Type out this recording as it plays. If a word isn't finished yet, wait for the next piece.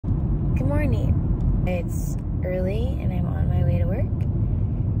morning. It's early and I'm on my way to work.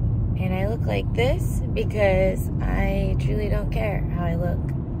 And I look like this because I truly don't care how I look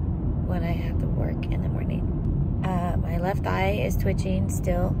when I have to work in the morning. My left eye is twitching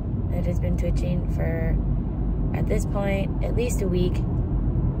still. It has been twitching for, at this point, at least a week,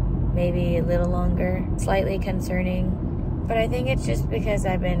 maybe a little longer. Slightly concerning, but I think it's just because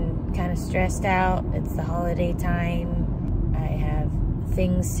I've been kind of stressed out. It's the holiday time. I have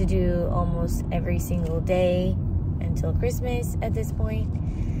things to do almost every single day until Christmas at this point.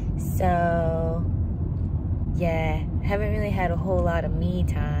 So yeah, haven't really had a whole lot of me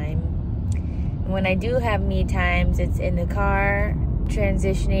time. And when I do have me times, it's in the car,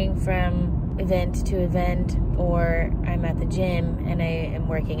 transitioning from event to event, or I'm at the gym and I am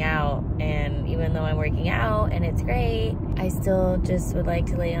working out. And even though I'm working out and it's great, I still just would like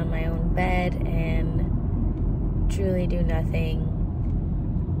to lay on my own bed and truly do nothing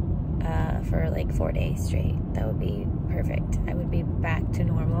for like 4 days straight. That would be perfect. I would be back to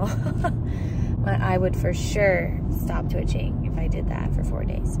normal. But I would for sure stop twitching if I did that for 4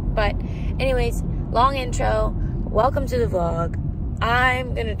 days. But anyways, long intro. Welcome to the vlog.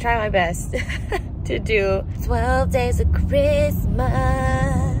 I'm gonna try my best to do 12 days of Christmas.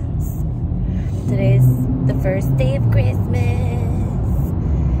 Today's the first day of Christmas,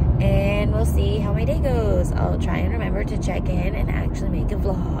 and we'll see how my day goes. I'll try and remember to check in and actually make a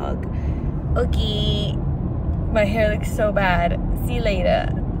vlog. Okay, my hair looks so bad. See you later.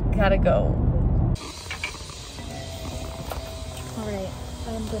 Gotta go. All right,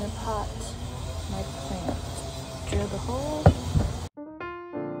 I'm gonna pot my plant. Drill the hole.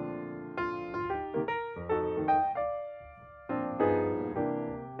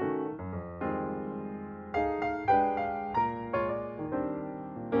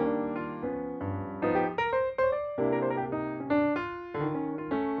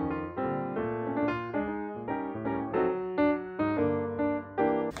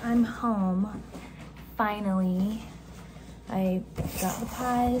 I'm home, finally. I got the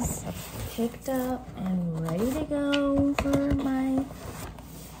pies picked up and ready to go for my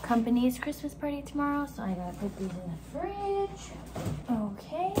company's Christmas party tomorrow, so I gotta put these in the fridge.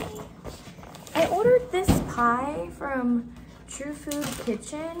 Okay. I ordered this pie from True Food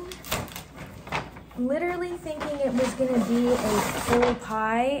Kitchen, literally thinking it was gonna be a full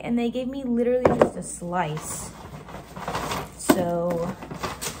pie, and they gave me literally just a slice. So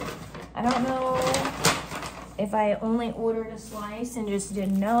I don't know if I only ordered a slice and just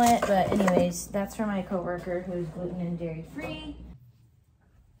didn't know it, but anyways, that's for my coworker who's gluten and dairy free.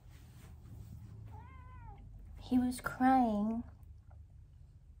 He was crying,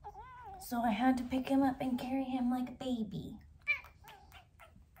 so I had to pick him up and carry him like a baby.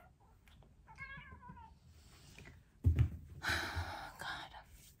 God.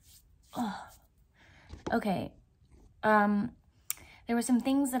 Oh. Okay. There were some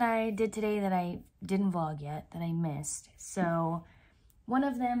things that I did today that I didn't vlog yet, that I missed. So one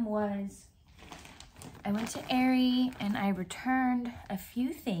of them was I went to Aerie and I returned a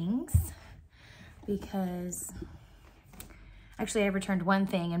few things because actually I returned one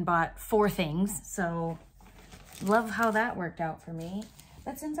thing and bought 4 things. So love how that worked out for me.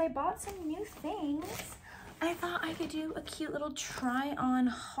 But since I bought some new things, I thought I could do a cute little try on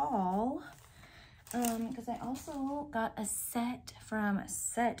haul. Because I also got a set from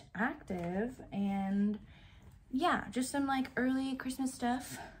Set Active, and yeah, just some like early Christmas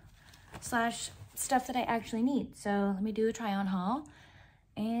stuff slash stuff that I actually need. So let me do a try on haul,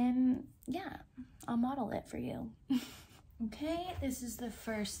 and yeah, I'll model it for you. Okay, this is the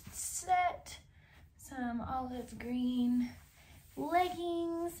first set. Some olive green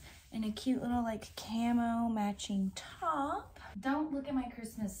leggings and a cute little like camo matching top. Don't look at my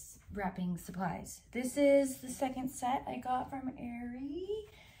Christmas wrapping supplies. This is the second set I got from Aerie.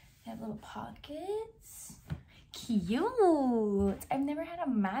 They have little pockets. Cute. I've never had a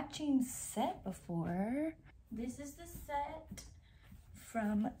matching set before. This is the set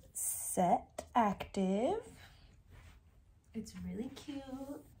from Set Active. It's really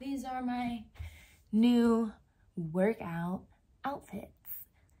cute. These are my new workout outfits.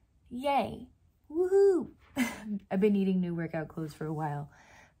 Yay. Woohoo. I've been needing new workout clothes for a while.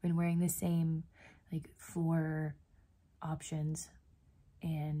 I've been wearing the same like 4 options,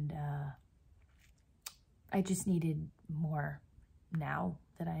 and I just needed more now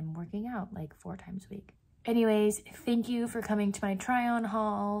that I'm working out like 4 times a week. Anyways, thank you for coming to my try on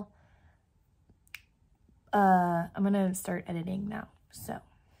haul. I'm gonna start editing now, so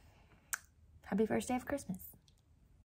happy first day of Christmas.